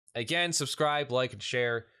Again, subscribe, like, and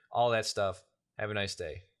share, all that stuff. Have a nice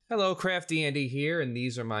day. Hello, CraftyAndy here, and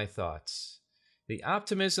these are my thoughts. The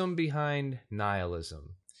optimism behind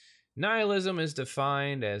nihilism. Nihilism is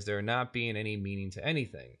defined as there not being any meaning to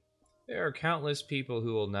anything. There are countless people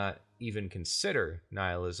who will not even consider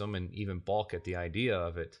nihilism and even balk at the idea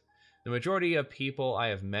of it. The majority of people I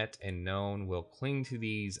have met and known will cling to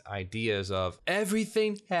these ideas of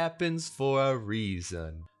everything happens for a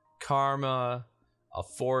reason. Karma, a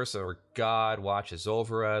force or God watches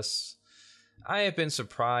over us. I have been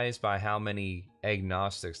surprised by how many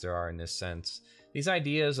agnostics there are in this sense. These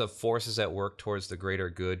ideas of forces at work towards the greater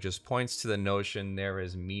good just points to the notion there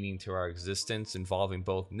is meaning to our existence involving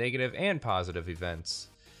both negative and positive events.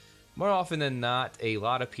 More often than not, a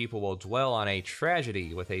lot of people will dwell on a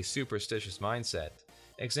tragedy with a superstitious mindset.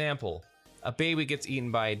 Example, a baby gets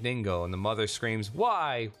eaten by a dingo and the mother screams,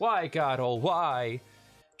 "Why? Why, God, oh why?"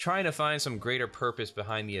 Trying to find some greater purpose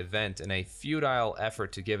behind the event in a futile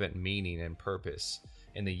effort to give it meaning and purpose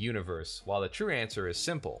in the universe, while the true answer is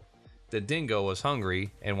simple. The dingo was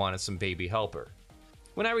hungry and wanted some baby helper.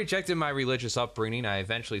 When I rejected my religious upbringing, I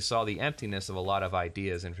eventually saw the emptiness of a lot of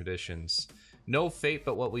ideas and traditions. No fate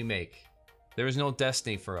but what we make. There is no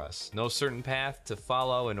destiny for us, no certain path to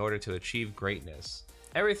follow in order to achieve greatness.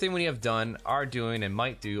 Everything we have done, are doing, and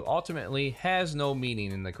might do ultimately has no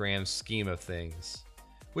meaning in the grand scheme of things.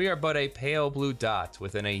 We are but a pale blue dot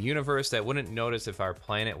within a universe that wouldn't notice if our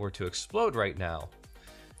planet were to explode right now.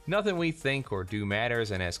 Nothing we think or do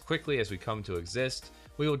matters, and as quickly as we come to exist,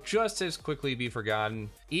 we will just as quickly be forgotten.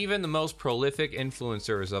 Even the most prolific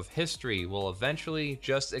influencers of history will eventually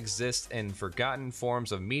just exist in forgotten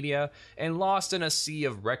forms of media and lost in a sea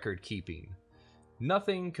of record keeping.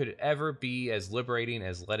 Nothing could ever be as liberating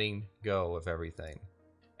as letting go of everything.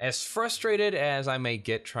 As frustrated as I may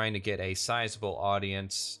get trying to get a sizable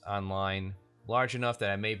audience online, large enough that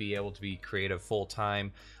I may be able to be creative full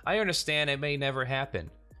time, I understand it may never happen.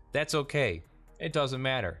 That's okay. It doesn't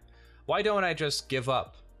matter. Why don't I just give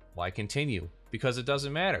up? Why continue? Because it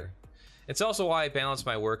doesn't matter. It's also why I balance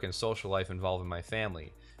my work and social life involving my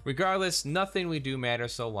family. Regardless, nothing we do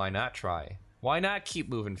matters, so why not try? Why not keep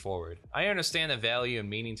moving forward? I understand the value and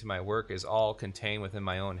meaning to my work is all contained within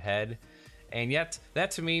my own head, and yet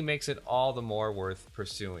that to me makes it all the more worth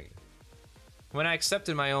pursuing. When I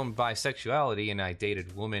accepted my own bisexuality and I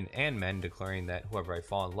dated women and men, declaring that whoever I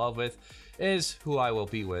fall in love with is who I will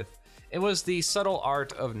be with, it was the subtle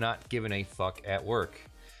art of not giving a fuck at work.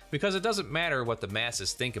 Because it doesn't matter what the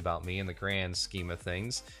masses think about me in the grand scheme of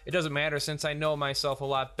things. It doesn't matter since I know myself a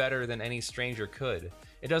lot better than any stranger could.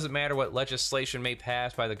 It doesn't matter what legislation may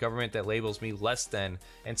pass by the government that labels me less than,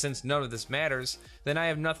 and since none of this matters, then I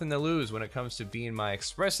have nothing to lose when it comes to being my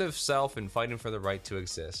expressive self and fighting for the right to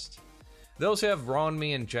exist. Those who have wronged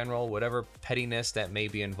me in general, whatever pettiness that may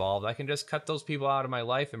be involved, I can just cut those people out of my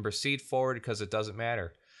life and proceed forward because it doesn't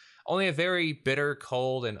matter. Only a very bitter,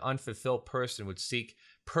 cold, and unfulfilled person would seek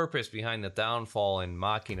purpose behind the downfall and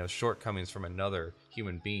mocking of shortcomings from another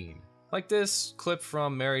human being. Like this clip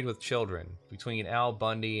from Married with Children, between Al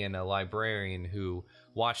Bundy and a librarian who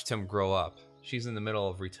watched him grow up. She's in the middle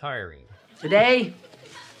of retiring. Today,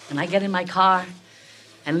 when I get in my car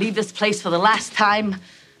and leave this place for the last time,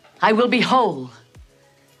 I will be whole.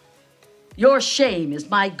 Your shame is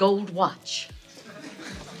my gold watch.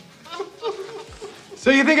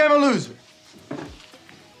 So you think I'm a loser?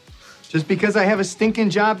 Just because I have a stinking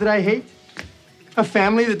job that I hate? A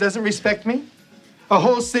family that doesn't respect me? A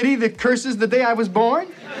whole city that curses the day I was born?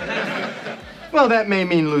 Well, that may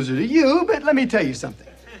mean loser to you, but let me tell you something.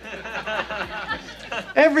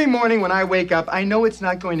 Every morning when I wake up, I know it's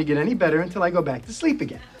not going to get any better until I go back to sleep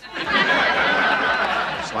again.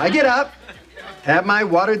 So I get up, have my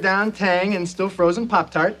watered-down Tang and still frozen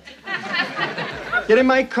Pop-Tart, get in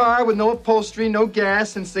my car with no upholstery, no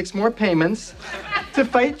gas, and 6 more payments to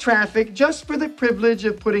fight traffic just for the privilege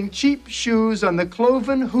of putting cheap shoes on the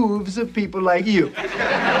cloven hooves of people like you.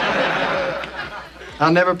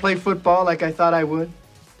 I'll never play football like I thought I would.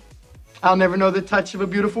 I'll never know the touch of a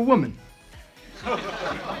beautiful woman.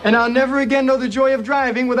 And I'll never again know the joy of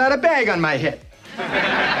driving without a bag on my head.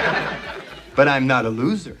 But I'm not a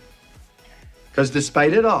loser. Because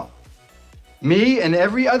despite it all, me and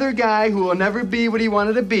every other guy who will never be what he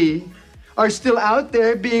wanted to be are still out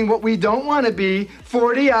there being what we don't want to be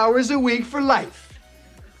 40 hours a week for life.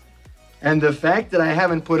 And the fact that I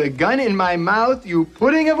haven't put a gun in my mouth, you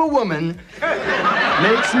pudding of a woman,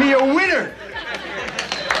 makes me a winner.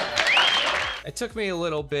 It took me a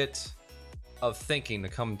little bit of thinking to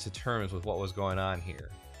come to terms with what was going on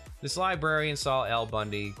here. This librarian saw Al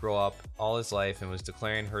Bundy grow up all his life and was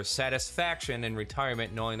declaring her satisfaction in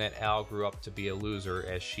retirement knowing that Al grew up to be a loser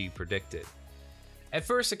as she predicted. At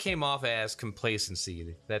first it came off as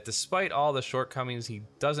complacency, that despite all the shortcomings he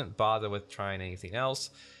doesn't bother with trying anything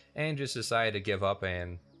else and just decided to give up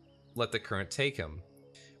and let the current take him.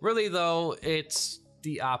 Really though, it's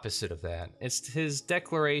the opposite of that. It's his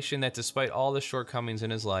declaration that despite all the shortcomings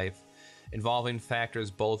in his life, involving factors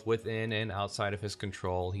both within and outside of his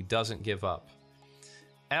control, he doesn't give up.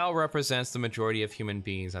 Al represents the majority of human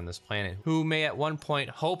beings on this planet who may at one point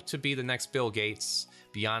hope to be the next Bill Gates,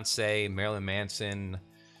 Beyonce, Marilyn Manson,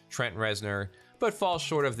 Trent Reznor, but fall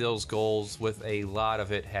short of those goals, with a lot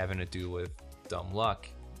of it having to do with dumb luck.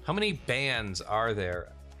 How many bands are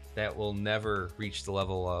there that will never reach the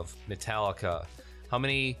level of Metallica? How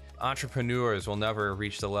many entrepreneurs will never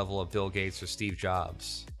reach the level of Bill Gates or Steve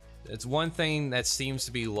Jobs? It's one thing that seems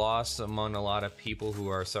to be lost among a lot of people who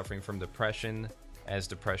are suffering from depression as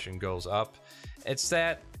depression goes up. It's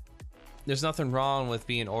that there's nothing wrong with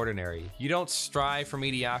being ordinary. You don't strive for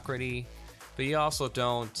mediocrity, but you also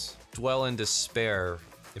don't dwell in despair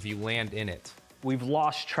if you land in it. We've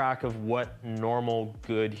lost track of what normal,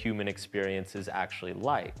 good human experience is actually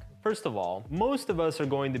like. First of all, most of us are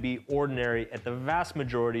going to be ordinary at the vast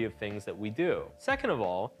majority of things that we do. Second of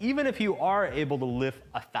all, even if you are able to lift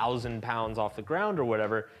 1,000 pounds off the ground or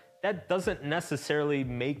whatever, that doesn't necessarily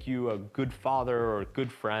make you a good father or a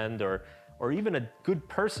good friend or even a good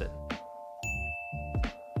person.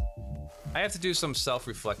 I have to do some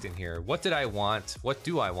self-reflecting here. What did I want? What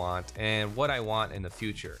do I want? And what I want in the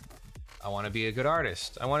future? I want to be a good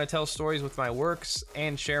artist. I want to tell stories with my works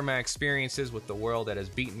and share my experiences with the world that has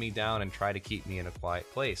beaten me down and try to keep me in a quiet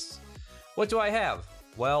place. What do I have?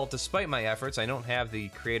 Well, despite my efforts, I don't have the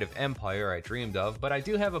creative empire I dreamed of, but I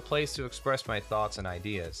do have a place to express my thoughts and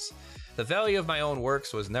ideas. The value of my own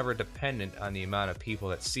works was never dependent on the amount of people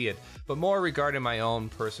that see it, but more regarding my own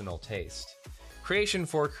personal taste. Creation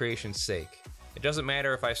for creation's sake. It doesn't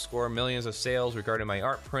matter if I score millions of sales regarding my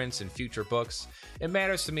art prints and future books. It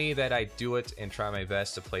matters to me that I do it and try my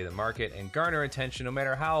best to play the market and garner attention no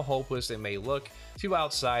matter how hopeless it may look to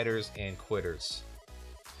outsiders and quitters.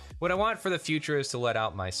 What I want for the future is to let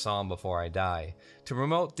out my song before I die, to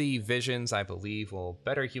promote the visions I believe will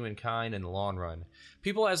better humankind in the long run.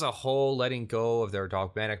 People as a whole letting go of their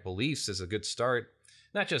dogmatic beliefs is a good start.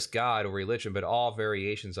 Not just God or religion, but all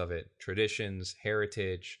variations of it. Traditions,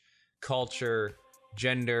 heritage, culture,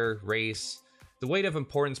 gender, race. The weight of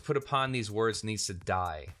importance put upon these words needs to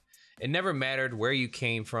die. It never mattered where you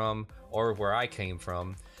came from or where I came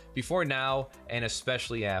from, before now and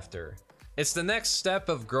especially after. It's the next step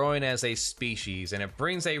of growing as a species, and it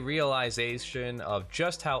brings a realization of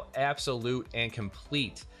just how absolute and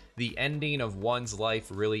complete the ending of one's life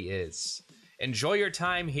really is. Enjoy your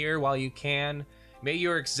time here while you can. May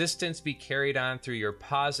your existence be carried on through your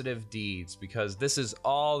positive deeds, because this is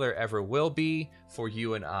all there ever will be for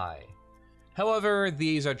you and I. However,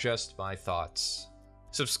 these are just my thoughts.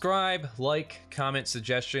 Subscribe, like, comment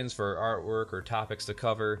suggestions for artwork or topics to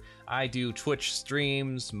cover. I do Twitch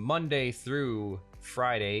streams Monday through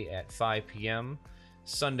Friday at 5 p.m.,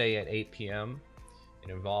 Sunday at 8 p.m.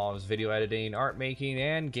 It involves video editing, art making,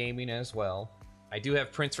 and gaming as well. I do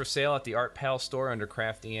have prints for sale at the Art Pal store under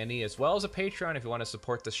CraftyAndy, as well as a Patreon if you want to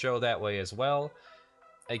support the show that way as well.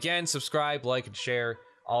 Again, subscribe, like, and share,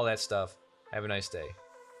 all that stuff. Have a nice day.